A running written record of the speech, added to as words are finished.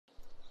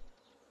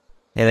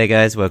Hey there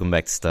guys, welcome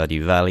back to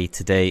Stardew Valley.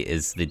 Today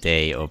is the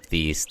day of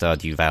the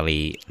Stardew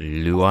Valley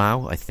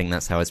Luau, I think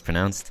that's how it's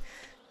pronounced.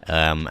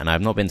 And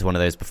I've not been to one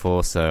of those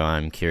before, so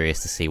I'm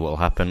curious to see what will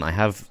happen. I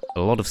have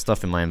a lot of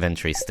stuff in my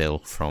inventory still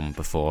from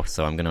before,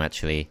 so I'm going to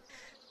actually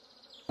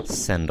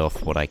send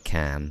off what I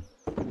can,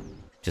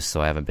 just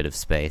so I have a bit of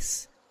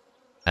space.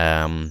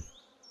 I'm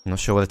not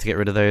sure whether to get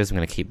rid of those. I'm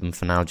going to keep them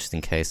for now, just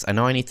in case. I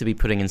know I need to be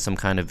putting in some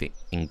kind of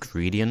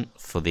ingredient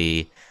for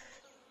the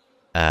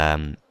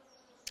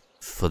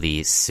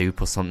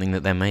soup or something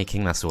that they're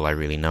making. That's all I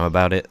really know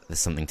about it. There's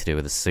something to do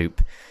with the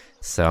soup.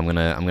 So I'm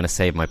gonna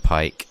save my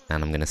pike,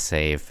 and I'm gonna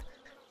save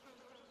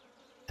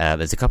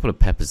there's a couple of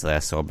peppers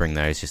there, so I'll bring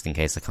those just in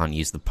case I can't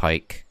use the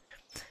pike.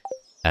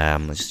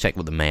 Let's just check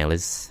what the mail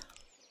is,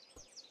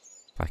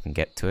 if I can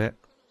get to it.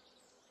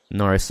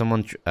 Nora,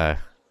 someone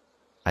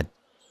I'd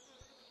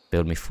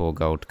build me 4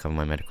 gold to cover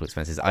my medical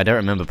expenses. I don't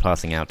remember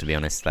passing out, to be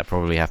honest. That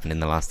probably happened in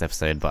the last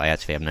episode, but I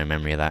actually have no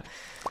memory of that.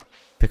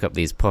 Pick up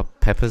these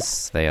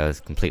peppers. They are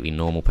completely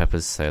normal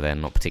peppers, so they're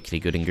not particularly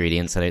good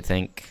ingredients, I don't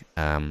think.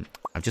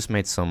 I've just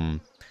made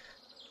some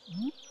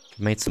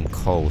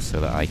coal so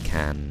that I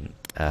can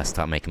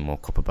start making more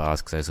copper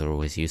bars, because those are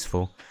always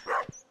useful.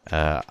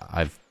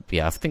 I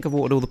think I've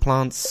watered all the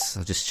plants.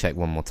 I'll just check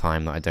one more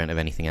time that I don't have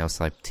anything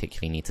else I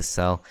particularly need to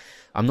sell.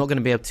 I'm not going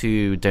to be able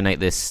to donate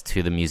this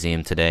to the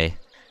museum today.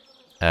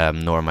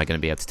 Nor am I going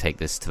to be able to take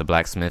this to the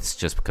blacksmiths,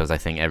 just because I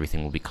think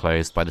everything will be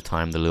closed by the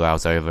time the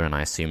luau's over, and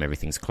I assume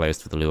everything's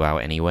closed for the luau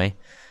anyway.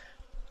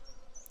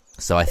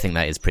 So I think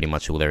that is pretty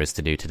much all there is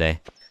to do today.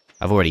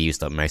 I've already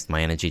used up most of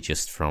my energy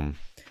just from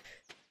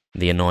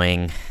the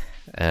annoying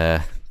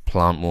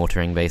plant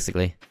watering,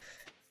 basically.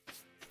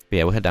 But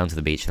yeah, we'll head down to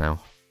the beach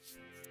now.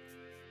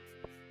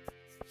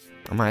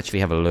 I might actually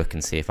have a look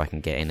and see if I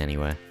can get in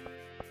anywhere.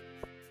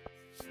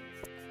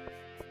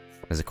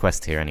 There's a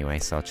quest here anyway,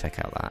 so I'll check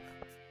out that.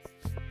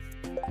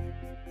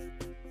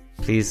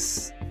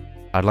 Please,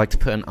 I'd like to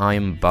put an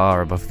iron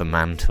bar above the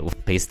mantle.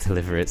 Please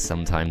deliver it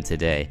sometime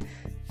today.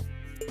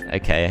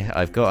 Okay,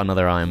 I've got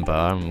another iron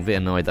bar. I'm a bit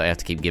annoyed that I have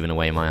to keep giving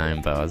away my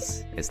iron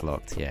bars. It's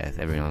locked, yeah,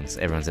 everyone's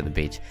at the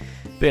beach.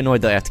 Bit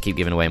annoyed that I have to keep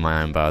giving away my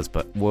iron bars,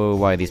 but whoa,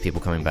 why are these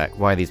people coming back?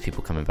 Why are these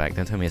people coming back?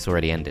 Don't tell me it's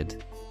already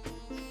ended.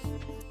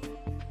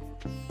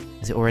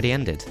 Is it already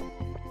ended?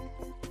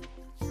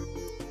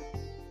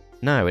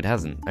 No, it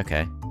hasn't.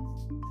 Okay.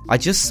 I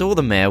just saw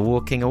the mayor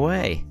walking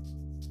away.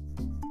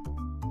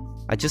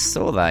 I just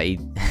saw that.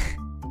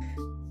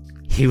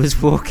 He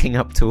was walking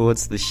up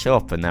towards the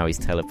shop, and now he's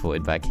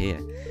teleported back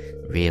here.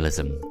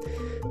 Realism.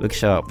 Look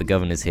sharp, the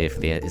governor's here for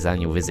his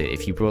annual visit.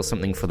 If you brought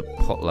something for the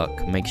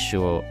potluck, make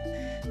sure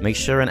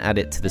and add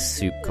it to the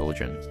soup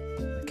cauldron.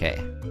 Okay.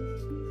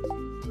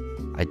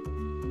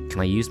 Can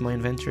I use my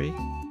inventory?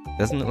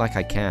 Doesn't look like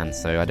I can,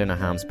 so I don't know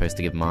how I'm supposed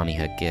to give Marnie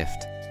her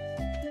gift.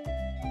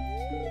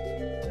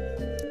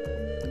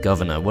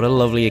 Governor, what a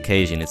lovely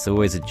occasion. It's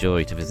always a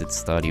joy to visit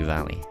Stardew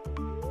Valley.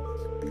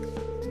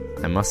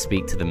 I must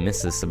speak to the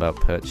missus about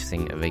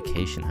purchasing a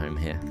vacation home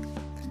here.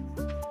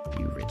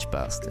 You rich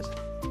bastard.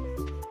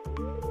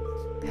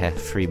 Heh,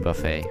 free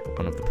buffet.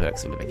 One of the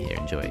perks of living here.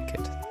 Enjoy it,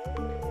 kid.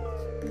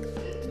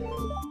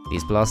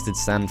 These blasted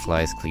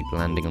sandflies keep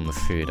landing on the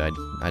food.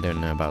 I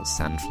don't know about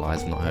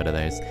sandflies. I've not heard of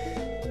those.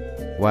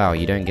 Wow,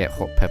 you don't get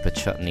hot pepper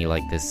chutney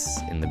like this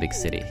in the big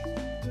city.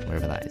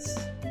 Wherever that is.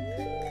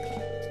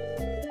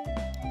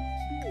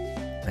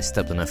 I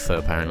stepped on her foot,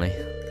 apparently.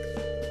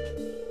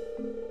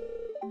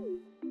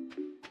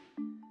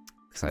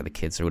 Looks like the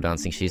kids are all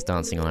dancing. She's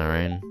dancing on her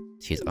own.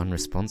 She's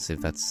unresponsive.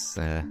 That's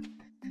a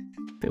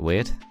bit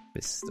weird.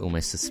 It's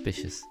almost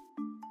suspicious.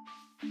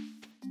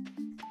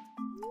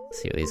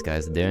 See what these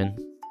guys are doing.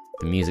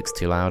 The music's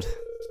too loud.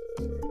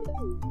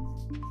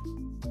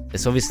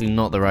 It's obviously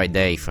not the right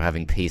day for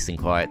having peace and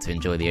quiet to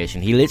enjoy the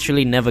ocean. He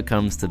literally never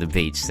comes to the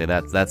beach, so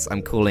that's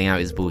I'm calling out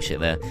his bullshit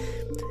there.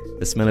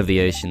 The smell of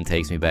the ocean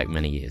takes me back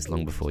many years,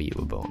 long before you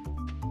were born.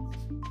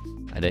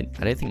 I don't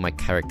think my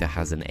character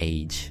has an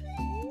age.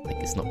 Like,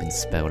 it's not been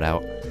spelled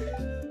out.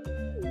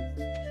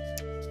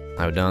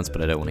 I would dance,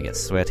 but I don't want to get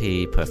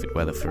sweaty. Perfect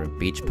weather for a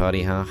beach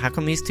party, huh? How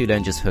come these two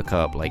don't just hook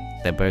up? Like,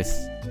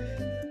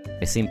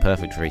 they seem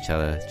perfect for each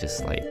other,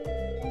 just like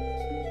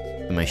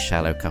the most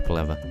shallow couple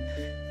ever.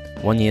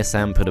 One year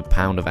Sam put a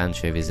pound of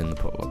anchovies in the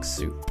potluck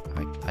soup.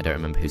 I don't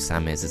remember who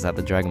Sam is. Is that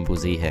the Dragon Ball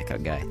Z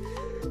haircut guy?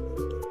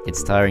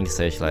 It's tiring to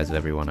socialize with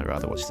everyone. I'd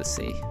rather watch the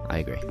sea. I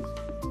agree.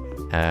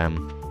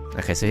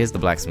 Okay, so here's the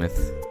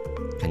blacksmith.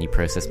 Can you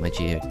process my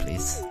geode,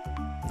 please?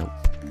 Nope.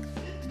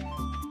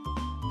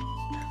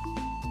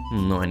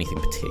 Not anything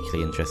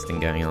particularly interesting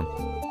going on.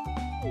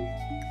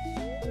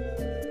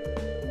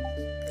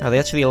 Oh, they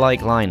actually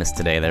like Linus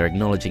today. They're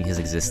acknowledging his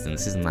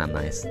existence. Isn't that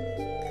nice?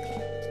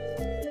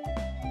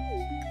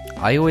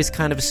 I always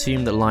kind of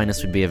assumed that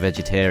Linus would be a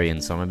vegetarian,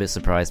 so I'm a bit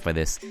surprised by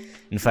this.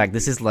 In fact,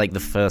 this is like the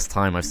first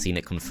time I've seen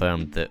it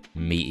confirmed that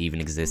meat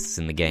even exists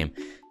in the game.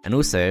 And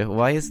also,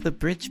 why is the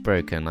bridge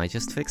broken? I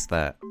just fixed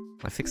that.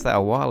 I fixed that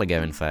a while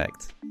ago, in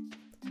fact.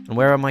 And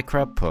where are my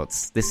crab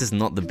pots? This is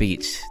not the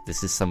beach.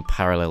 This is some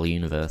parallel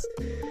universe.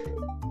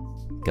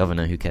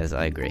 Governor, who cares?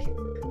 I agree.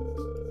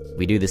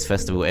 We do this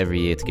festival every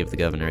year to give the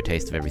governor a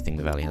taste of everything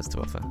the valley has to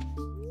offer.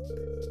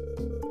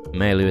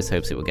 Mayor Lewis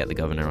hopes it will get the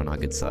governor on our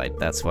good side.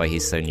 That's why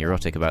he's so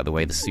neurotic about the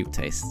way the soup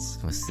tastes.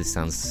 This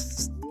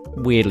sounds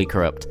weirdly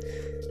corrupt.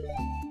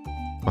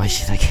 Why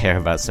should I care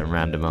about some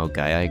random old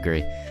guy? I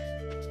agree.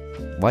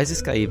 Why has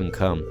this guy even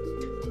come?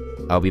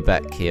 I'll be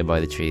back here by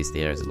the trees.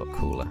 The air is a lot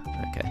cooler.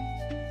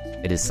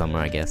 Okay. It is summer,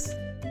 I guess.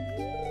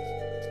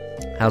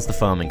 How's the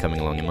farming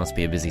coming along? It must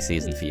be a busy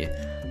season for you.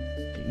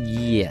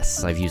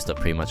 Yes, I've used up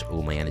pretty much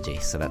all my energy,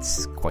 so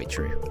that's quite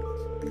true.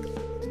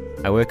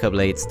 I woke up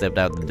late, stepped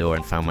out the door,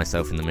 and found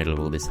myself in the middle of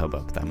all this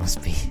hubbub. That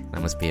must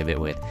be a bit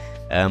weird.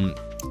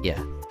 Yeah.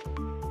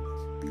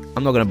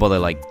 I'm not gonna bother,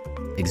 like,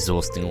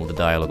 exhausting all the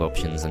dialogue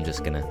options. I'm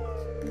just gonna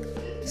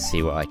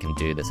see what I can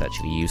do that's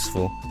actually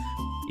useful.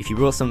 If you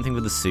brought something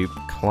with the soup,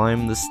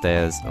 climb the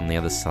stairs on the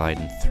other side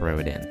and throw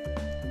it in.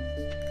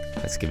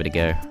 Let's give it a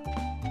go.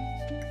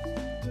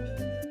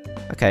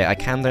 Okay, I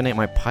can donate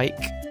my pike.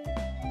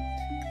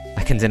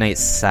 I can donate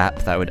sap.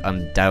 That would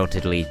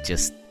undoubtedly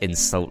just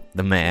insult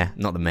the mayor.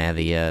 Not the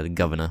mayor, the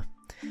governor.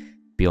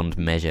 Beyond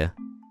measure.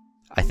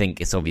 I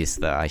think it's obvious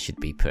that I should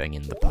be putting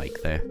in the pike,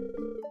 though.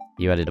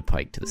 You added a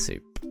pike to the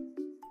soup.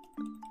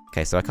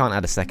 Okay, so I can't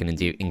add a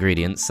second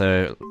ingredient,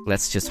 so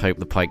let's just hope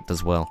the pike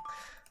does well.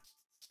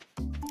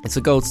 It's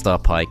a gold star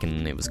pike,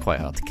 and it was quite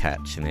hard to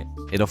catch, and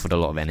it offered a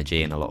lot of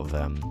energy and a lot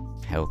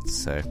of health,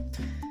 so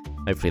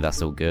hopefully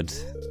that's all good.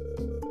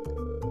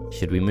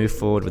 Should we move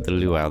forward with the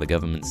luau? The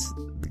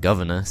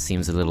governor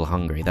seems a little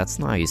hungry. That's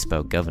not how you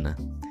spell governor.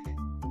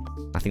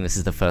 I think this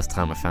is the first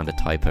time I found a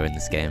typo in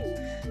this game.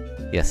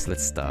 Yes,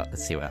 let's start.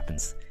 Let's see what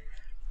happens.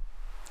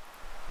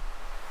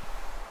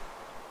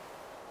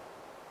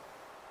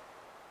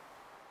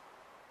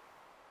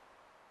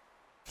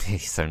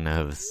 He's so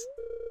nervous.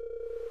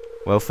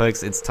 Well,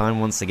 folks, it's time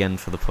once again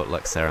for the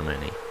potluck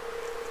ceremony.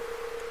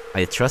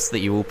 I trust that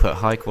you all put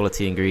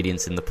high-quality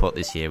ingredients in the pot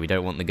this year. We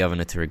don't want the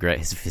governor to regret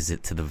his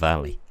visit to the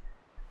valley.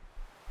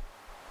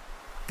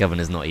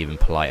 Governor's not even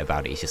polite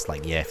about it. He's just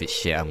like, yeah, if it's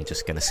shit, I'm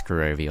just gonna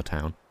screw over your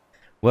town.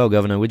 Well,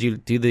 Governor, would you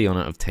do the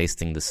honor of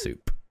tasting the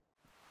soup?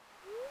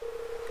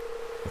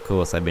 Of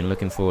course, I've been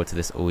looking forward to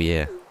this all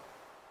year.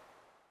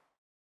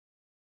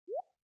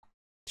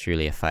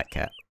 Truly a fat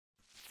cat.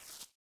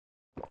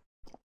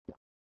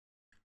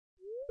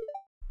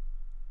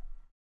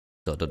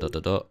 Dot dot dot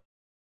dot dot.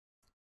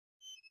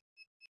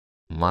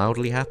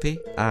 Mildly happy?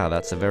 Ah,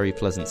 that's a very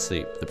pleasant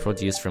soup. The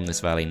produce from this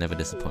valley never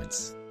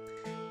disappoints.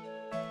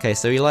 Okay,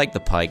 so he liked the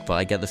pike, but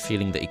I get the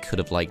feeling that he could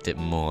have liked it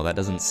more. That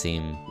doesn't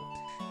seem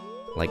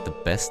like the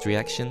best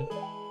reaction.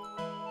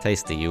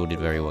 Tasty, you all did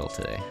very well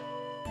today.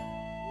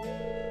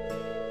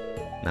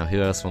 Now,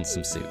 who else wants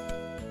some soup?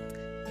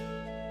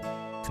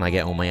 Can I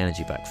get all my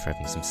energy back for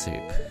having some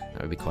soup?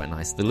 That would be quite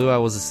nice. The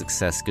luau was a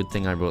success. Good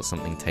thing I brought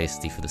something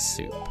tasty for the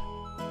soup.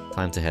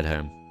 Time to head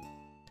home.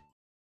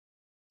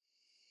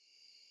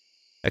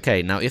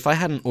 Okay, now if I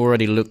hadn't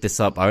already looked this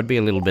up, I would be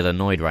a little bit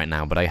annoyed right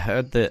now, but I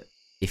heard that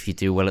if you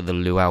do well at the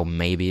luau,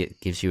 maybe it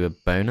gives you a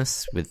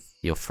bonus with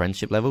your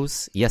friendship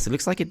levels. Yes, it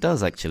looks like it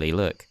does, actually,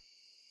 look.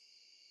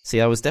 See,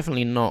 I was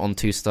definitely not on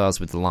 2 stars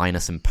with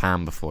Linus and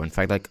Pam before. In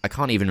fact, I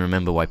can't even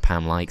remember why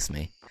Pam likes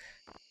me.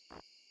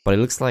 But it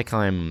looks like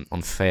I'm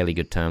on fairly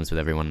good terms with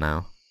everyone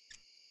now.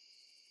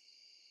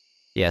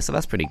 Yeah, so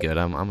that's pretty good.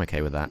 I'm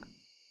okay with that.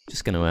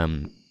 Just gonna,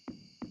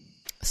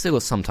 I still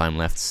got some time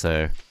left,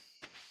 so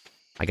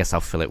I guess I'll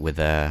fill it with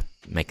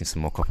making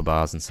some more copper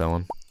bars and so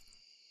on.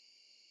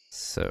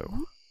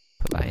 So,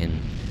 put that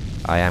in.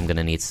 I am going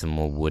to need some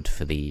more wood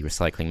for the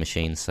recycling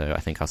machine, so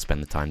I think I'll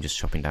spend the time just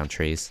chopping down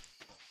trees.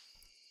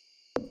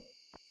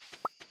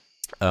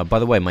 By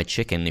the way, my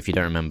chicken, if you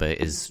don't remember,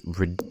 is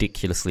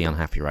ridiculously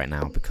unhappy right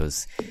now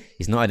because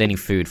he's not had any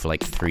food for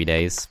like 3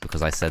 days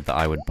because I said that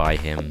I would buy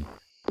him...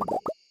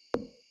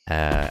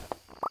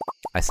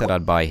 I said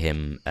I'd buy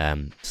him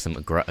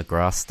a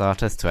grass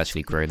starter to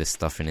actually grow this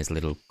stuff in his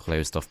little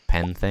closed-off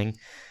pen thing,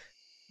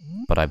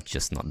 but I've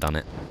just not done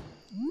it.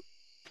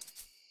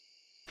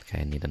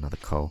 Okay, I need another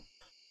coal.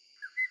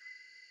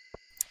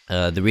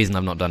 The reason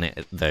I've not done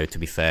it, though, to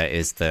be fair,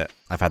 is that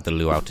I've had the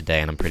luau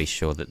today, and I'm pretty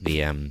sure that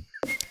the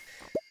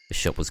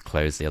shop was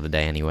closed the other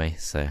day anyway,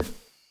 so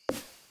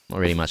not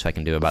really much I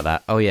can do about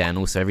that. Oh yeah, and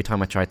also every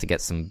time I tried to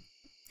get some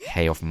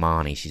hay off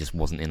Marnie, she just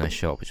wasn't in her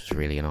shop, which was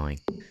really annoying.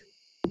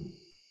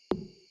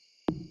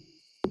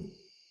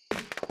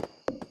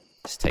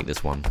 Just take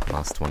this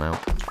last one out.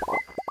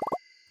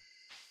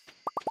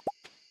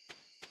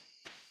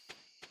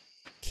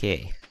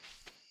 Okay.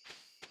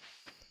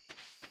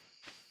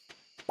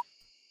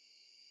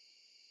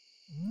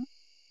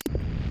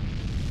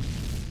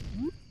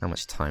 How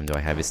much time do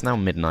I have? It's now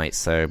midnight,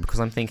 so because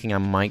I'm thinking I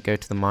might go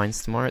to the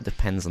mines tomorrow, it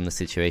depends on the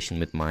situation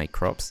with my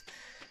crops.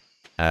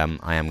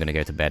 I am going to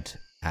go to bed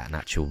at an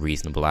actual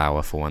reasonable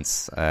hour for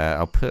once.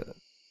 I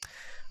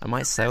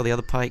might sell the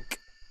other pike.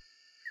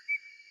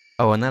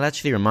 Oh, and that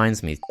actually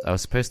reminds me, I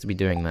was supposed to be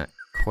doing that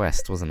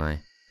quest, wasn't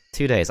I?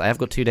 2 days. I have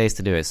got 2 days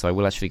to do it, so I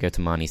will actually go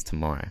to Marnie's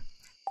tomorrow.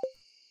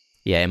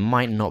 Yeah, it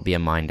might not be a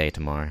mine day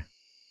tomorrow.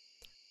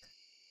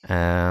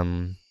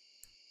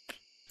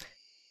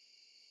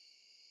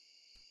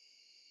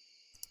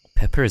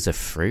 Pepper is a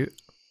fruit?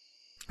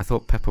 I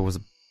thought pepper was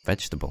a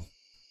vegetable.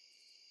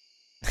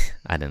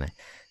 I don't know.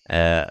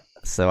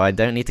 So I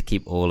don't need to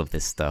keep all of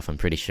this stuff, I'm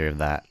pretty sure of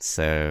that.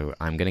 So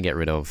I'm gonna get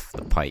rid of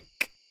the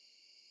pike.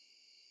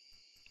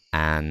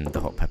 And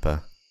the hot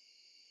pepper.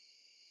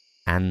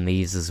 And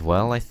these as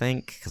well, I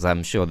think. Because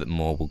I'm sure that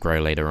more will grow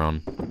later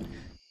on.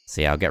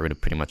 So yeah, I'll get rid of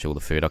pretty much all the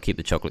food. I'll keep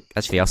the chocolate.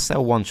 Actually, I'll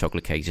sell one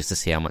chocolate cake just to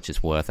see how much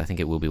it's worth. I think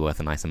it will be worth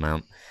a nice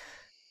amount.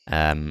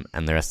 And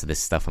the rest of this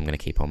stuff I'm gonna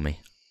keep on me.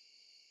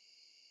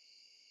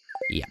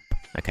 Yep.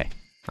 Okay.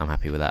 I'm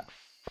happy with that.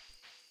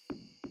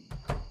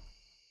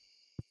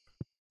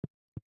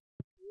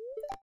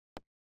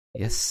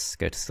 Yes,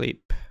 go to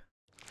sleep.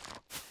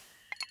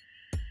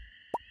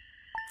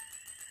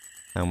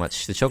 How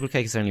much? The chocolate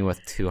cake is only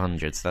worth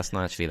 200, so that's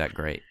not actually that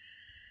great,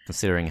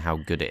 considering how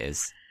good it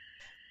is.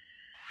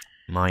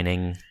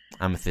 Mining,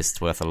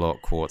 amethyst's worth a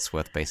lot, quartz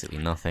worth basically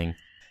nothing.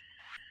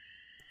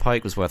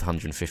 Pike was worth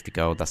 150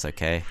 gold, that's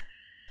okay.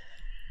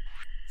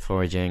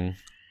 Foraging.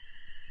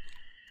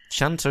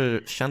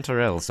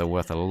 Chanterelles are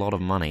worth a lot of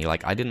money,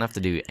 like I didn't have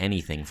to do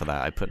anything for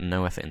that, I put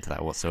no effort into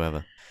that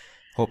whatsoever.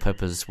 Hot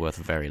pepper's worth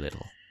very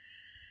little,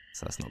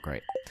 so that's not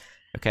great.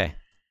 Okay.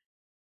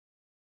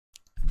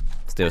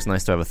 Still, it's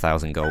nice to have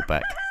 1,000 gold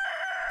back.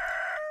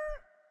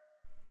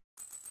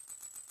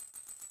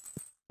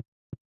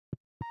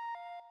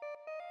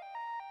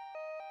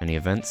 Any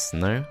events?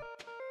 No?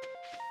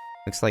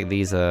 Looks like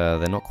these are...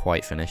 they're not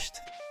quite finished.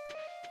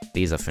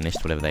 These are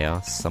finished, whatever they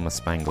are. Summer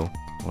Spangle.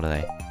 What are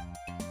they?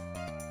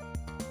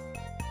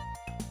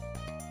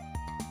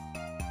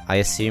 I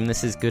assume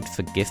this is good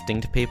for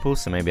gifting to people,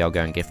 so maybe I'll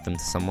go and gift them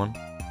to someone.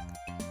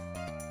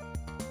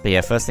 But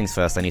yeah, first things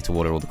first, I need to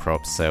water all the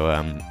crops, so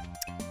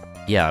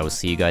yeah, I will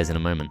see you guys in a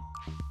moment.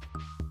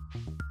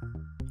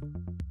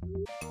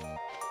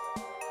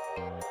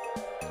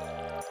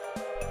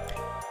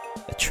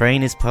 A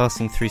train is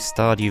passing through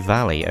Stardew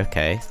Valley.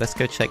 Okay, let's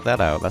go check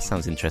that out. That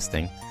sounds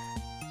interesting.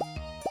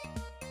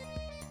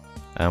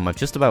 I've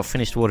just about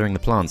finished watering the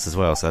plants as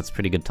well, so that's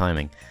pretty good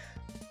timing.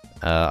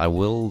 I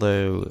will,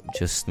 though,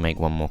 just make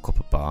one more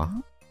copper bar.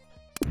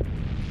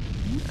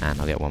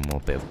 And I'll get one more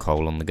bit of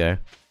coal on the go.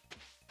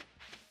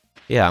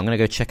 Yeah, I'm gonna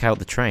go check out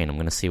the train. I'm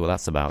gonna see what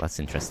that's about. That's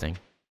interesting.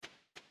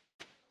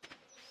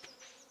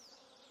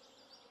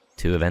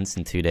 2 events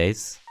in 2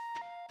 days.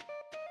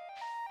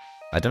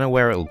 I don't know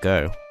where it'll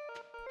go.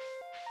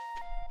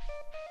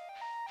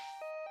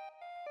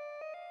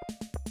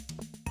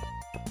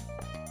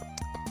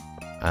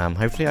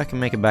 Hopefully I can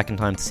make it back in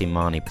time to see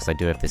Marnie, because I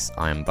do have this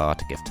iron bar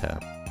to gift her.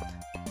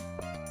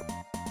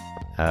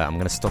 I'm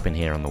gonna stop in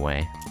here on the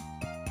way.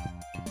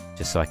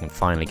 Just so I can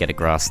finally get a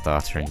grass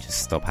starter and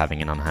just stop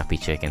having an unhappy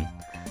chicken.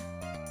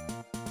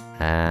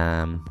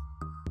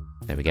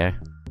 There we go.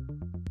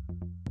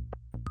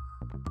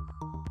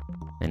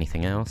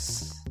 Anything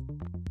else?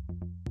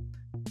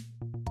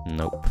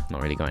 Nope,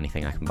 not really got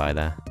anything I can buy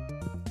there.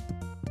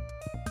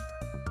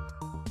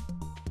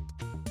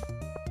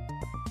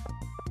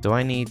 Do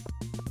I need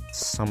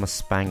Summer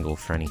Spangle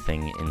for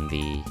anything in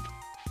the...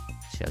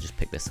 Actually, I'll just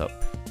pick this up.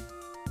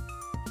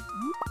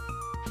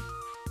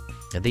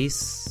 Are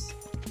these...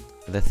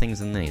 Are there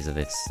things in these? Are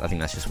this... I think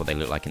that's just what they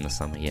look like in the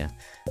summer, yeah.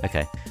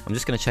 Okay, I'm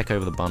just going to check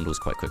over the bundles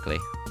quite quickly.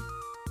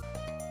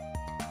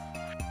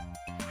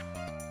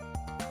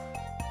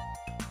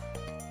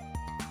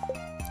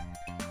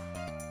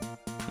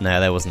 No,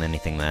 there wasn't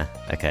anything there.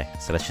 Okay,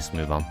 so let's just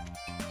move on.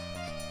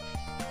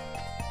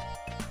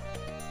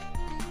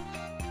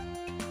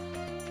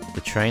 The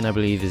train, I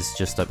believe, is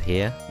just up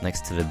here,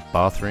 next to the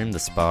bathroom, the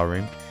spa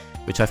room,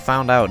 which I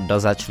found out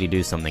does actually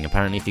do something.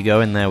 Apparently, if you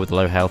go in there with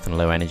low health and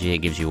low energy, it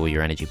gives you all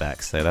your energy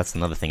back. So that's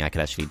another thing I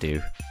could actually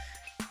do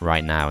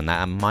right now, and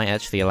that might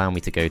actually allow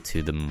me to go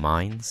to the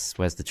mines.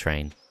 Where's the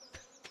train?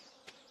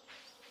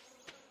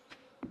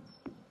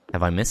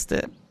 Have I missed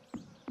it?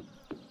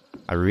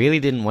 I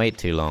really didn't wait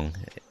too long.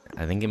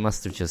 I think it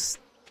must have just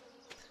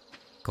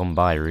gone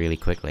by really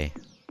quickly.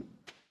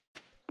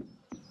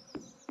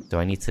 Do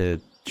I need to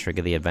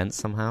trigger the event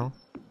somehow?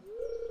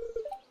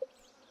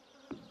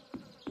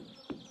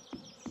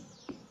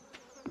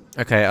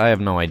 Okay, I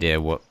have no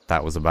idea what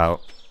that was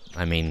about.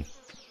 I mean,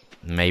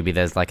 maybe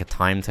there's like a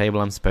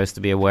timetable I'm supposed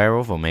to be aware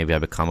of, or maybe I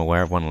become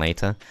aware of one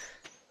later.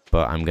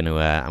 But I'm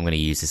gonna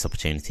use this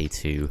opportunity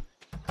to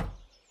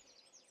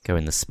go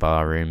in the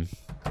spa room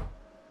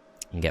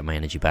and get my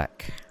energy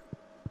back.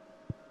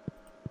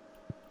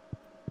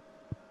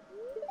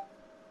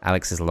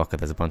 Alex's locker,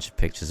 there's a bunch of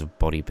pictures of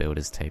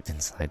bodybuilders taped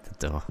inside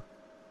the door.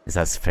 Is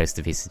that supposed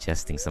to be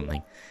suggesting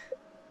something?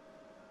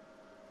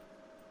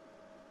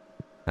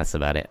 That's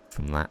about it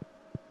from that.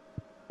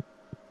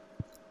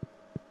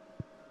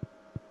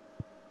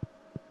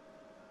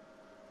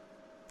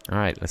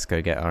 Alright, let's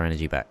go get our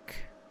energy back.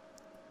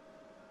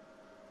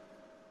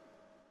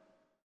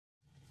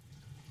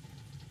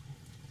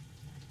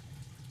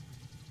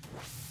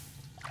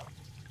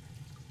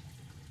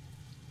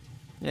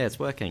 Yeah, it's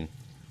working.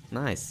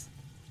 Nice.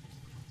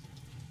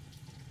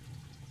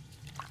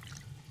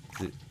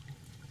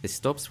 It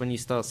stops when you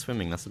start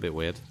swimming, that's a bit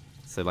weird.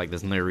 So like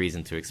there's no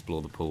reason to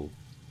explore the pool.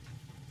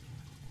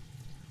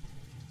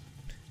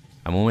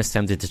 I'm almost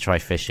tempted to try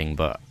fishing,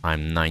 but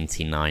I'm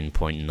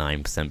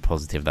 99.9%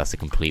 positive that's a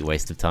complete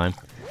waste of time.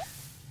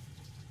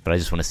 But I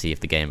just want to see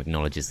if the game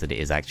acknowledges that it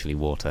is actually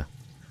water.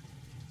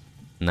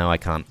 No, I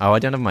can't. Oh, I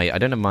don't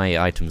have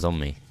my items on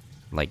me.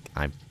 Like,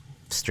 I'm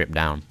stripped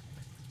down.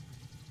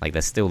 Like,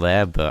 they're still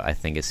there, but I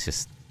think it's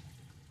just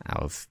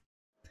out of...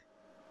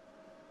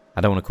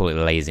 I don't want to call it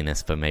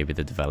laziness, but maybe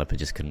the developer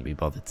just couldn't be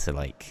bothered to,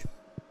 like,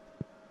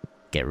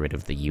 get rid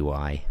of the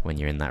UI when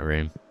you're in that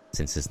room,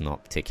 since it's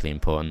not particularly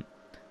important.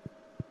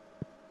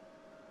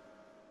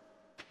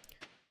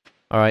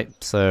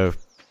 Alright, so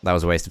that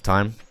was a waste of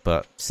time,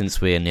 but since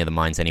we're near the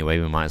mines anyway,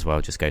 we might as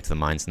well just go to the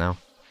mines now.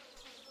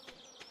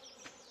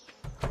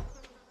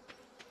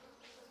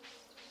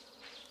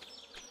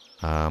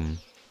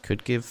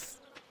 Could give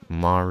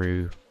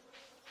Maru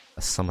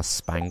a summer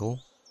spangle.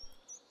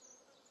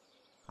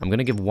 I'm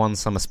gonna give one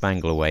summer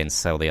spangle away and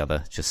sell the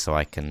other, just so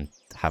I can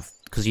have,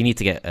 because you need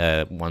to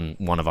get one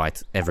of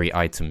every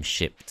item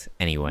shipped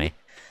anyway.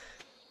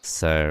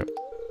 So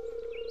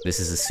this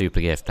is a super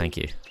gift, thank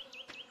you.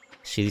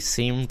 She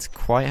seemed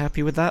quite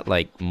happy with that,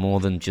 like more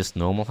than just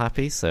normal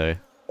happy, so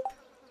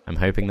I'm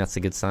hoping that's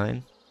a good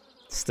sign.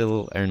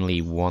 Still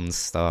only 1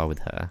 star with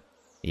her.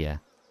 Yeah.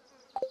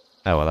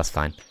 Oh well, that's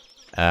fine.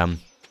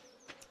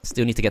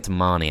 Still need to get to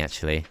Marnie,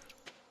 actually.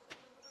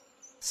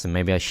 So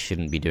maybe I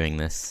shouldn't be doing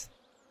this.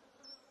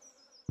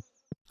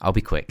 I'll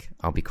be quick.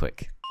 I'll be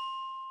quick.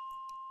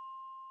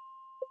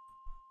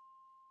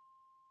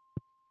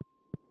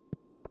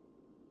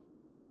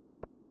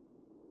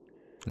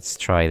 Let's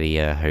try the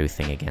hoe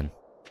thing again.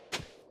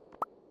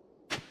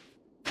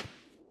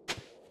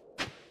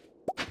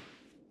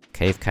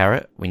 Cave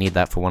carrot. We need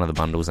that for one of the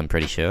bundles, I'm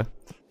pretty sure.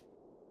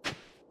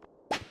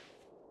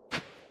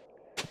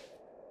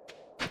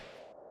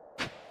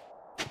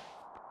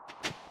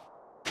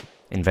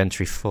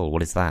 Inventory full.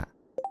 What is that?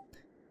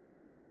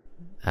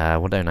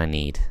 What don't I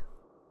need?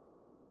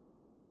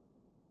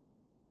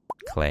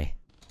 Clay.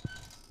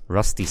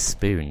 Rusty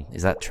spoon.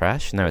 Is that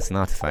trash? No, it's an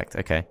artifact.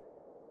 Okay.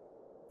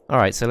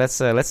 Alright, so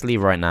let's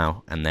leave right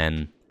now, and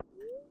then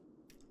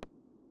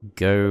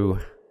go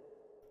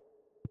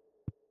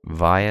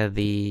via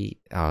the...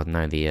 Oh,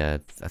 no, I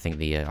think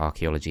the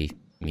archaeology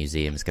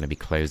museum is going to be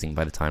closing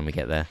by the time we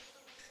get there,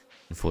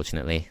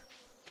 unfortunately.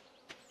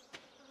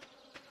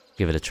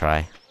 Give it a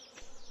try.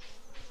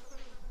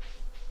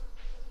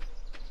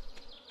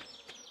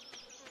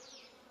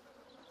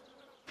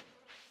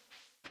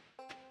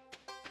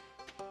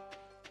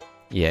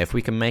 Yeah, if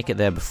we can make it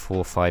there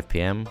before 5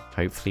 PM,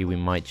 hopefully we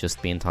might just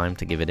be in time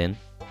to give it in.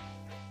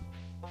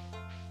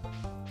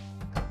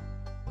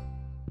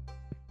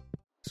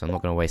 So I'm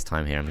not going to waste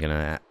time here, I'm going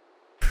to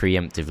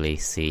preemptively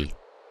see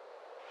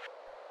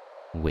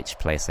which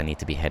place I need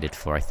to be headed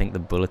for. I think the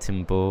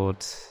bulletin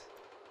board...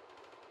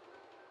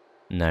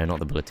 No, not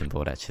the bulletin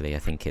board actually, I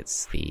think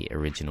it's the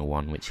original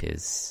one, which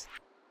is...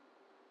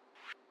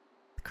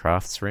 the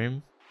crafts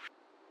room?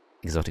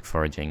 Exotic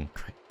foraging,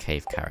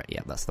 cave carrot,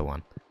 yeah, that's the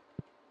one.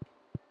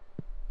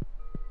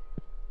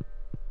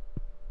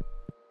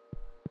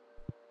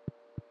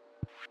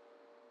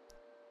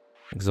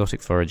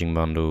 Exotic foraging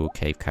bundle,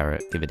 cave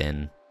carrot, give it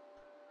in.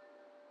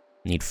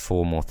 Need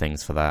 4 more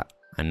things for that.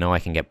 I know I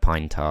can get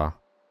pine tar.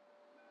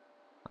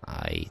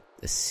 I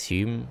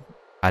assume...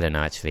 I don't know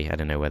actually, I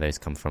don't know where those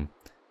come from.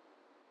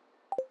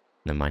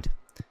 Never mind.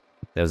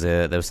 There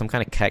was some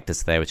kind of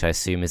cactus there, which I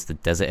assume is the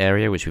desert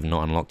area, which we've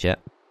not unlocked yet.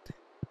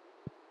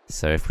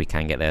 So if we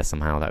can get there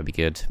somehow, that would be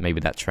good.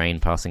 Maybe that train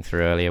passing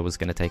through earlier was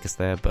going to take us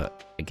there,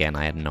 but again,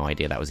 I had no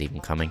idea that was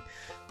even coming.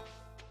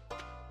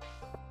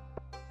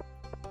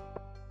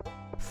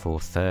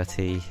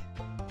 4:30.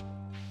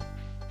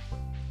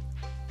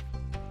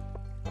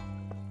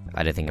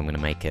 I don't think I'm gonna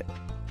make it.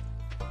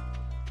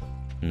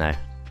 No,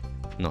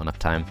 not enough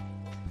time.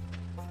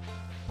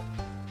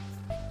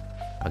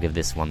 I'll give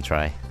this one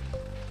try.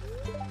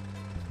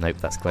 Nope,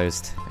 that's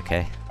closed.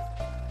 Okay.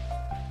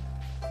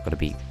 Gotta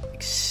be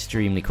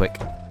extremely quick.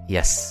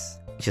 Yes,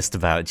 just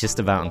about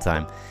on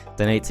time.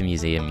 Donate to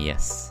museum,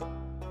 yes.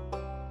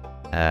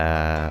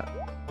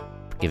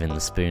 Give in the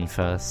spoon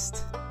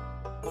first.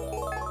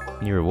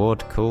 New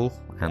reward, cool.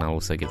 And I'll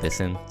also give this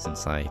in,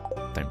 since I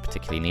don't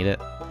particularly need it.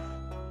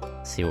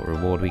 See what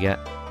reward we get.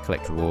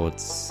 Collect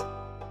rewards.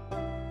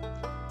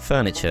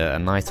 Furniture. A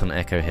night on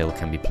Echo Hill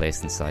can be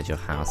placed inside your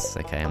house.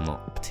 Okay, I'm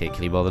not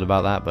particularly bothered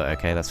about that, but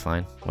okay, that's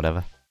fine.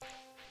 Whatever.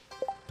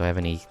 Do I have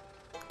any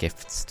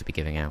gifts to be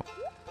giving out?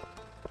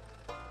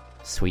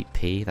 Sweet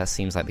pea. That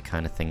seems like the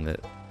kind of thing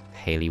that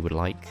Haley would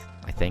like,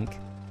 I think.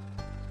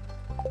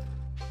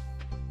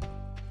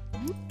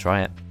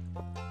 Try it.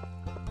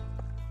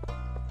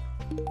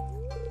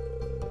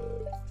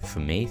 For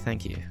me,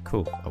 thank you.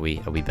 Cool. Are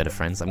we better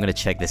friends? I'm gonna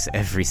check this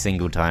every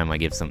single time I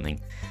give something.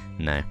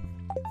 No.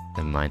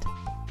 Never mind.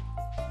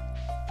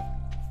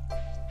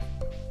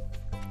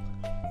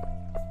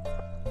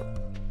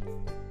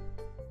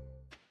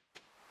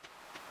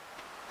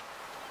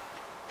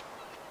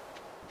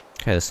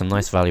 Okay, there's some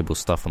nice valuable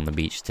stuff on the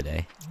beach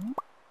today.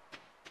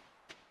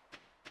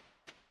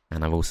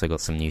 And I've also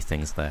got some new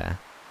things there.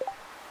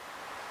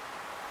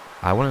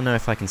 I want to know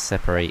if I can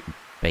separate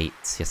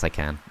baits. Yes, I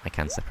can. I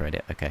can separate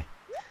it. Okay.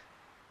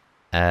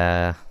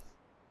 Well,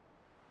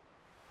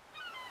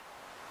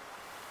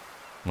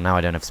 now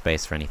I don't have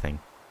space for anything.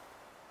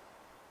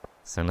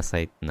 So unless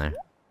I... no.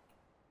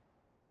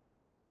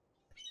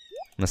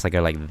 Unless I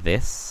go like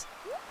this.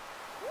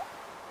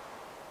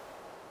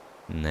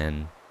 And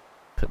then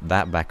put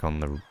that back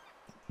on the...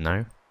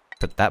 no?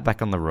 Put that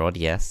back on the rod,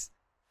 yes.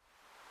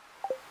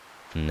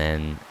 And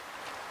then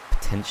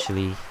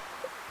potentially...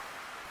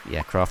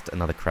 yeah, craft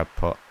another crab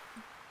pot.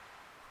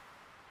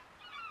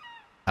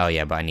 Oh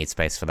yeah, but I need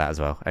space for that as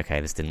well. Okay,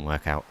 this didn't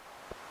work out.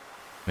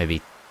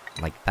 Maybe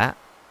like that.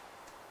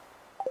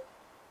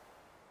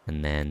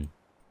 And then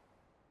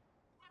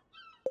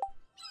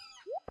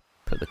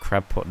put the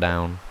crab pot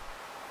down.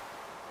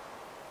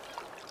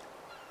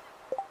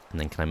 And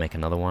then can I make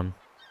another one?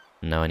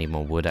 No, I need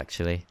more wood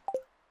actually.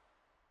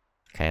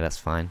 Okay, that's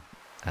fine.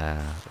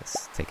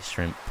 Let's take a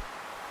shrimp.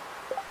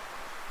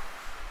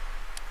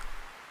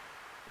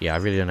 Yeah, I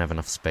really don't have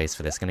enough space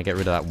for this. Gonna get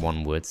rid of that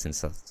one wood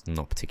since that's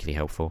not particularly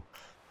helpful.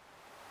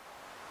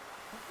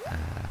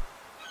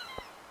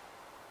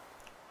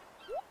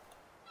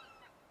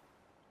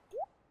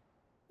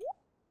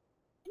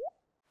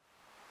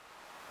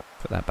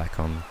 Put that back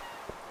on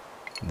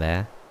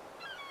there.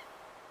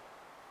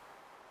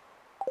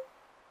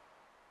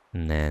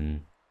 And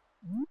then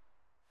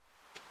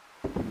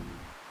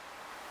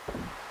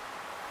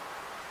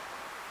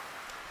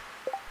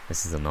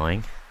this is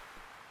annoying.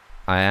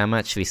 I am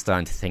actually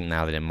starting to think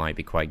now that it might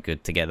be quite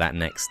good to get that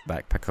next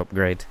backpack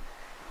upgrade.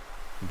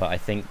 But I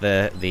think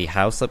the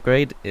house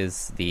upgrade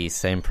is the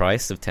same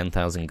price of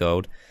 10,000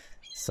 gold.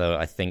 So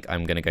I think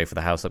I'm going to go for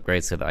the house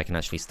upgrade so that I can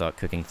actually start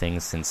cooking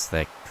things, since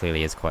there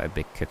clearly is quite a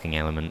big cooking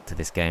element to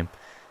this game.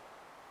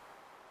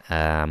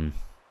 I'll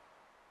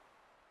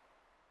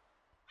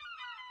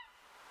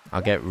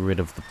get rid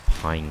of the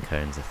pine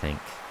cones, I think.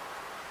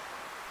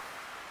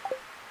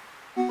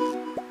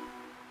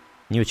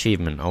 New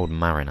achievement, Old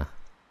Mariner.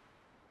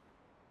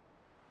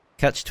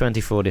 Catch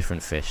 24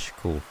 different fish.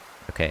 Cool.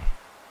 Okay.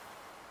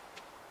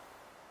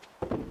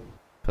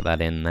 Put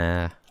that in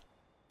there.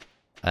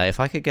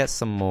 If I could get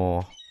some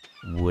more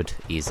wood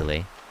easily,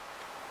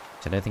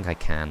 which I don't think I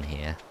can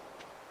here.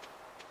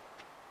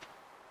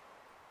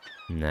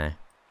 No,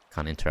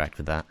 can't interact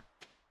with that.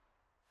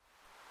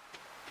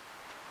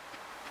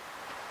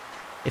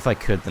 If I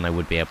could, then I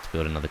would be able to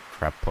build another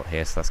crab pot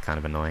here, so that's kind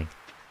of annoying.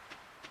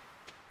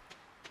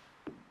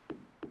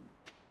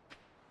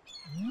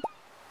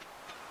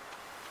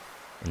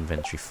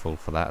 Inventory full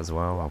for that as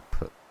well. I'll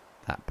put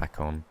that back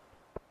on.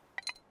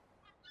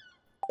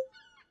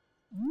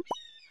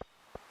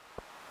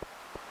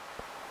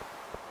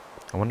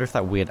 I wonder if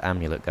that weird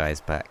amulet guy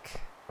is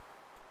back.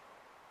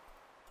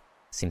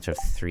 Seems to have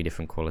 3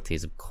 different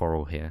qualities of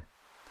coral here.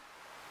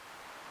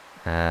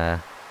 I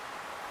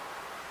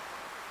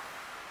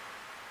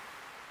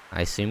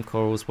assume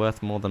coral's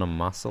worth more than a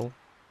mussel.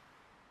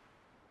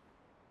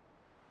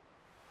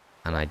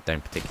 And I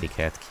don't particularly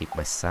care to keep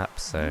my sap,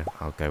 so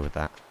I'll go with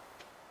that.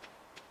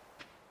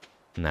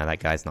 No, that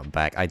guy's not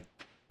back.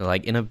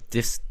 Like, in a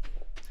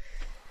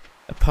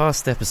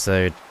past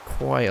episode,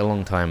 quite a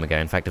long time ago,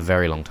 in fact a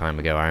very long time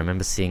ago, I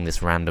remember seeing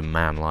this random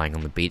man lying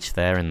on the beach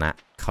there in that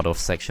cut-off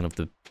section of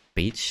the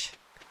beach.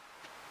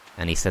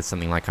 And he said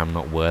something like, I'm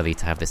not worthy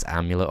to have this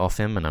amulet off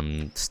him, and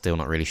I'm still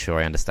not really sure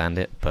I understand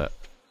it, but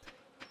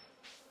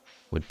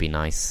would be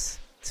nice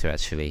to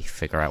actually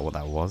figure out what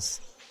that was.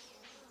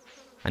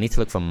 I need to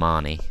look for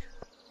Marnie.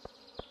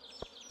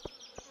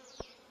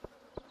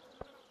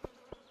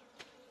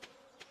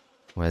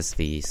 Where's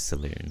the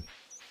saloon?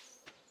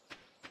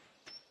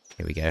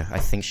 Here we go. I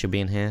think she'll be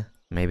in here.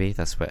 Maybe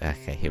that's where.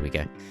 Okay, here we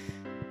go.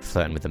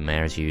 Flirting with the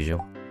mayor as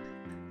usual.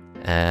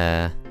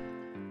 Here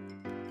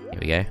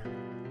we go.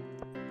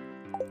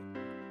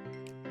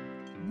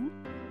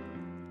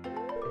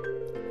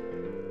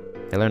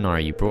 Hello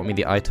Nora, you brought me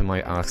the item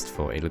I asked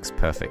for. It looks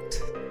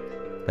perfect.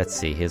 Let's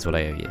see, here's what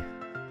I owe you.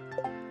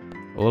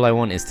 All I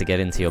want is to get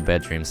into your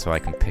bedroom so I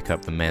can pick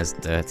up the mayor's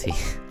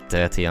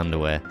dirty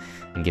underwear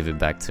and give it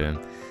back to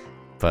him.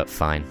 But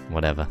fine,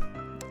 whatever.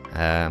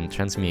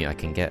 Transmute, I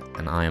can get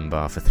an iron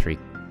bar for 3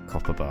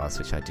 copper bars,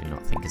 which I do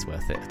not think is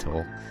worth it at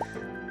all.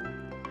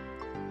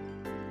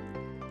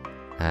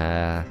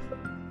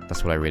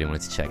 That's what I really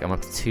wanted to check. I'm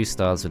up to 2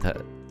 stars with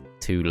her,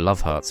 2 love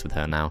hearts with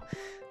her now,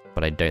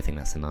 but I don't think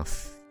that's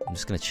enough. I'm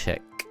just gonna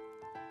check.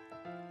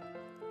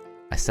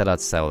 I said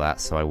I'd sell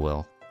that, so I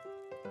will.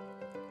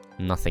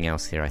 Nothing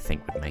else here I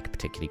think would make a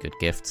particularly good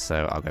gift,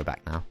 so I'll go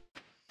back now.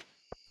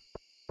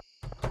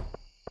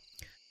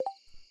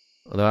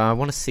 Although I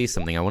want to see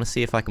something. I want to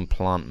see if I can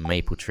plant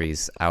maple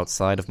trees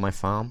outside of my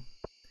farm.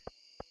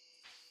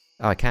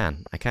 Oh, I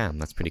can. I can.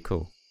 That's pretty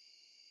cool.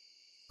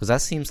 Because that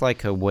seems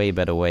like a way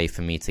better way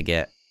for me to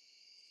get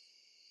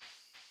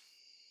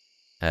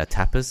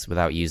tappers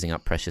without using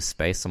up precious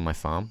space on my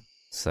farm.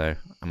 So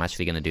I'm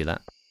actually going to do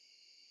that.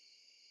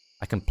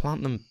 I can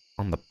plant them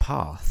on the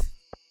path.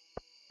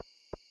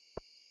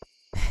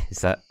 Is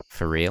that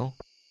for real?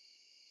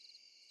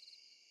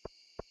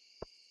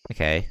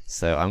 Okay,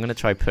 so I'm gonna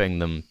try putting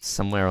them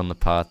somewhere on the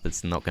path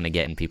that's not gonna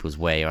get in people's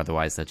way,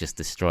 otherwise they'll just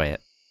destroy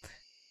it.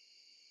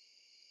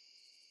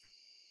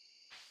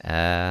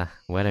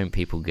 Where don't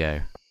people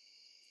go?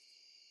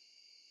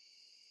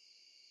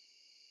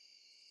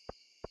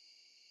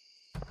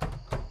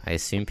 I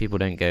assume people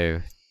don't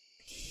go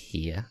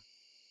here.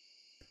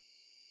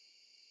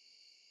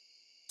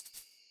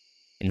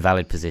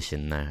 Invalid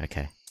position, no,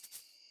 okay.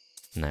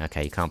 No,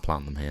 okay, you can't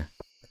plant them here.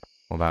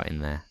 What about in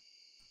there?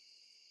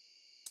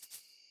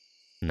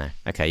 No,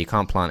 okay, you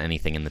can't plant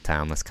anything in the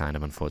town, that's kind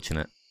of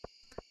unfortunate.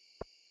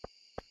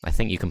 I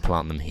think you can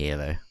plant them here,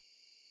 though.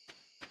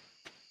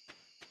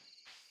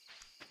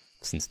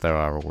 Since there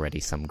are already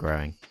some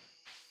growing.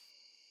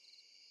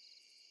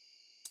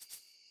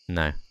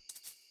 No.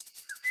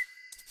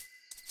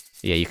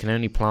 Yeah, you can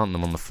only plant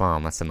them on the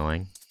farm, that's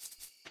annoying.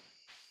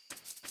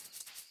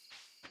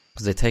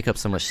 Because they take up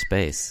so much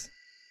space.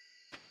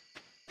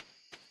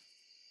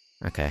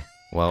 Okay,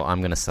 well,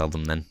 I'm gonna sell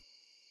them then.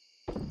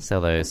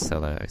 Sell those,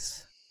 sell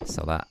those.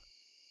 Sell that.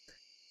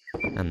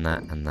 And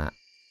that, and that.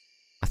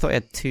 I thought I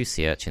had 2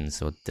 sea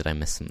urchins, or did I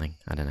miss something?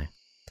 I don't know.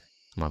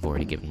 I might have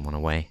already given one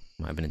away.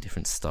 Might have been a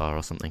different star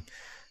or something.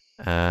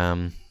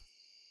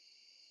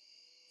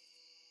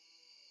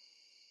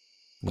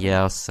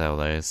 Yeah, I'll sell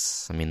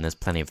those. I mean, there's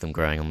plenty of them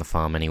growing on the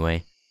farm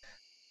anyway.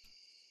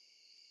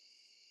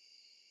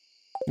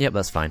 Yep,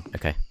 that's fine.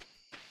 Okay.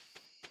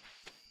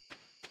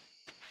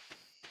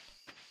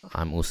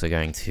 I'm also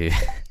going to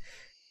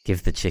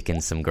give the chicken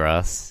some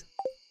grass.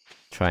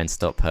 Try and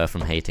stop her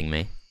from hating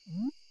me.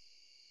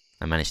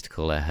 I managed to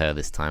call her her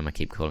this time. I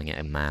keep calling it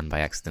a man by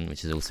accident,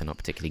 which is also not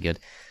particularly good.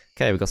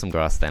 Okay, we've got some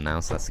grass there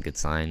now, so that's a good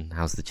sign.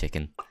 How's the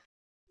chicken?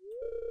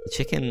 The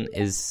chicken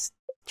is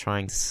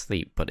trying to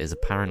sleep, but is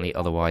apparently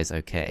otherwise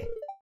okay.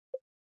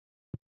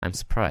 I'm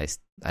surprised.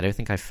 I don't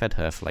think I fed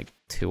her for like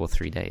 2 or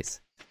 3 days.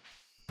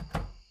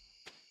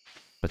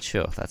 But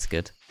sure, that's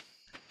good.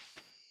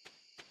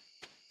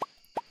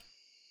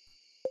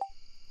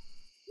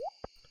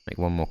 Make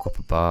 1 more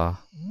copper bar.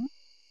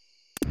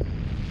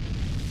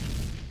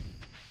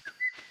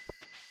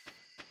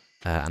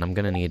 And I'm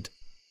gonna need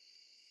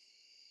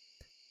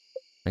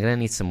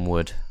some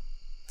wood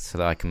so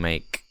that I can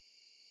make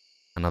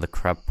another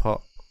crab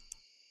pot,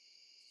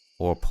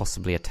 or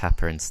possibly a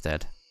tapper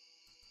instead.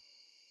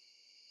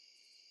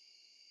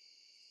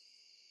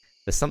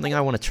 There's something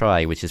I want to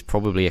try, which is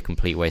probably a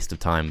complete waste of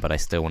time, but I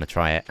still want to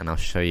try it, and I'll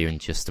show you in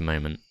just a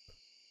moment.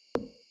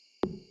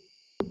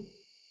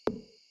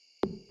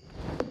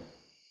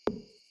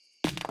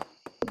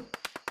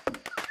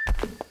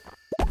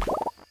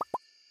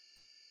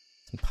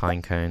 Some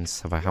pine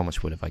cones. How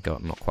much wood have I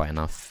got? Not quite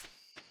enough.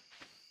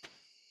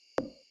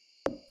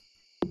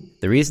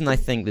 The reason I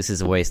think this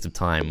is a waste of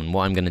time, and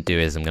what I'm going to do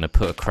is I'm going to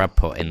put a crab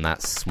pot in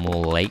that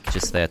small lake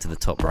just there to the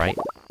top right,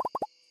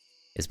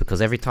 is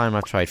because every time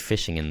I've tried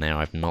fishing in there,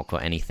 I've not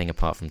got anything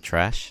apart from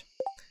trash.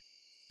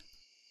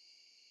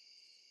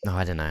 No,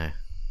 I don't know.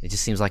 It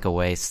just seems like a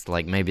waste.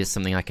 Like, maybe it's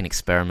something I can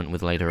experiment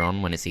with later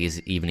on when it's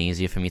even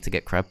easier for me to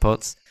get crab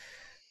pots.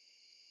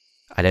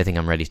 I don't think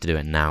I'm ready to do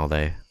it now,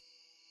 though.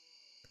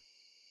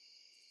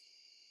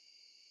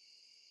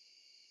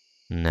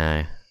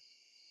 No.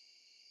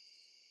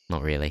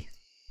 Not really.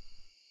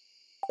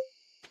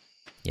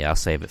 Yeah, I'll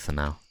save it for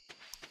now.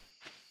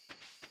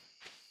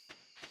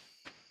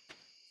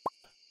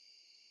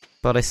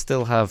 But I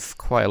still have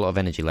quite a lot of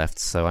energy left,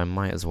 so I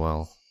might as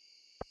well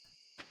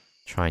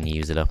try and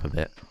use it up a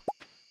bit.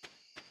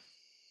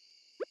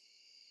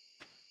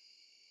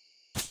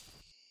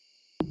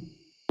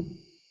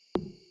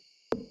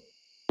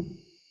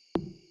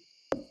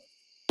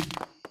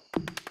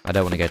 I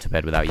don't want to go to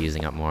bed without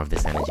using up more of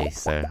this energy,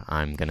 so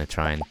I'm going to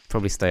try and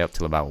probably stay up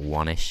till about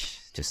 1-ish,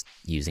 just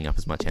using up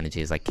as much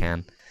energy as I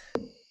can.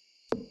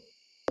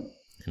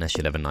 And I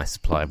should have a nice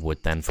supply of wood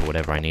then for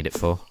whatever I need it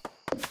for.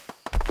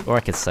 Or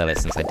I could sell it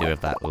since I do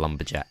have that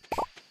lumberjack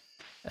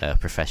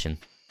profession.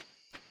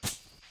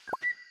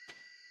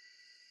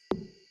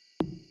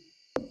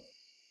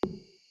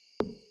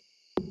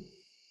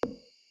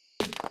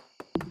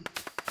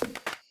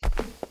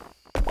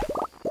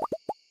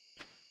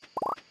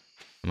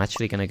 I'm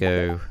actually gonna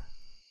go.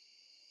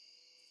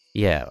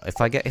 Yeah, if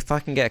I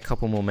can get a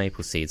couple more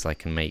maple seeds, I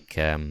can make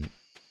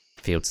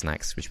field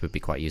snacks, which would be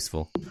quite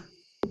useful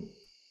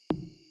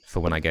for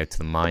when I go to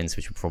the mines,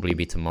 which will probably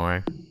be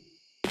tomorrow.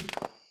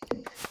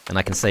 And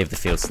I can save the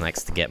field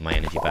snacks to get my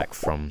energy back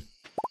from...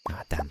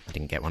 Ah, damn, I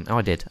didn't get one. Oh,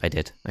 I did.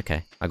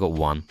 Okay, I got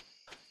 1.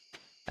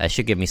 It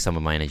should give me some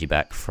of my energy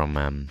back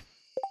from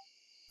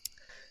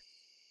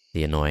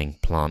the annoying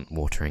plant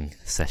watering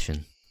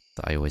session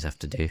that I always have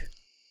to do.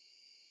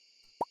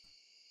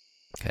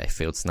 Okay,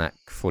 field snack,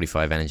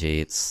 45 energy,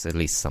 it's at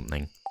least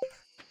something.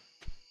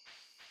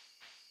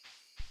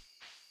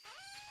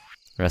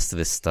 The rest of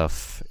this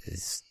stuff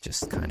is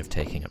just kind of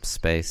taking up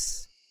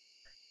space.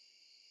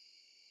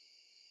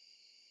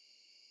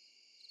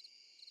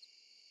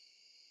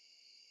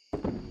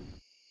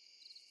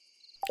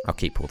 I'll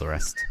keep all the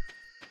rest.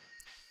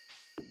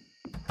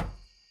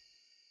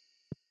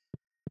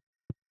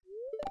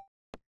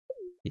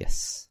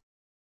 Yes.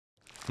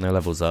 No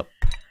levels up.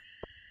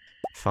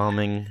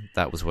 Farming,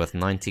 that was worth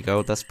 90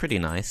 gold. That's pretty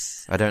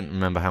nice. I don't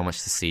remember how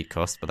much the seed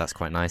cost, but that's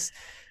quite nice.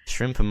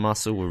 Shrimp and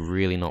mussel were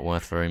really not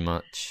worth very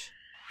much.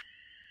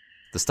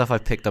 The stuff I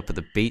picked up at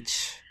the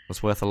beach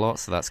was worth a lot,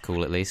 so that's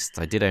cool at least.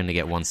 I did only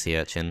get one sea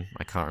urchin.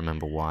 I can't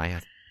remember why.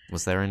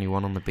 Was there only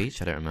one on the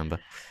beach? I don't remember.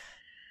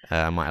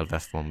 I might have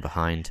left one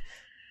behind.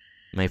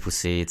 Maple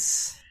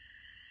seeds.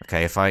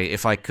 Okay,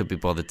 if I could be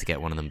bothered to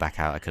get one of them back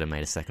out, I could have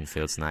made a second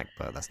field snack,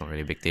 but that's not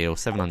really a big deal.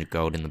 700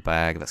 gold in the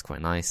bag, that's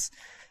quite nice.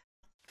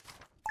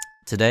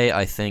 Today,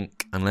 I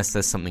think, unless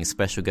there's something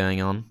special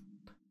going on,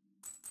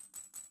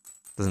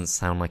 doesn't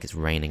sound like it's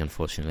raining,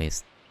 unfortunately.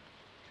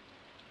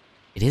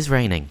 It is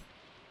raining.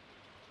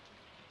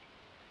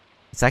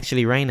 It's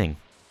actually raining.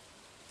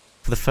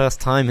 For the first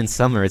time in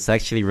summer, it's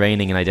actually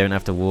raining and I don't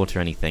have to water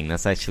anything.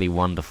 That's actually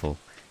wonderful.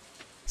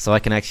 So I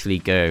can actually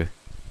go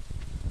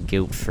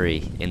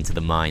guilt-free into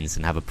the mines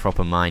and have a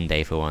proper mine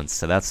day for once.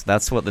 So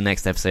that's what the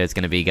next episode is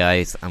going to be,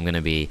 guys. I'm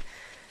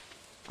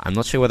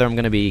not sure whether I'm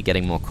going to be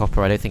getting more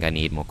copper. I don't think I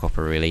need more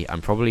copper, really.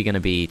 I'm probably going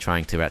to be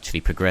trying to actually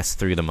progress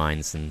through the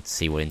mines and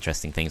see what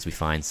interesting things we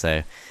find.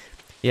 So,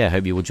 yeah,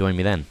 hope you will join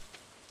me then.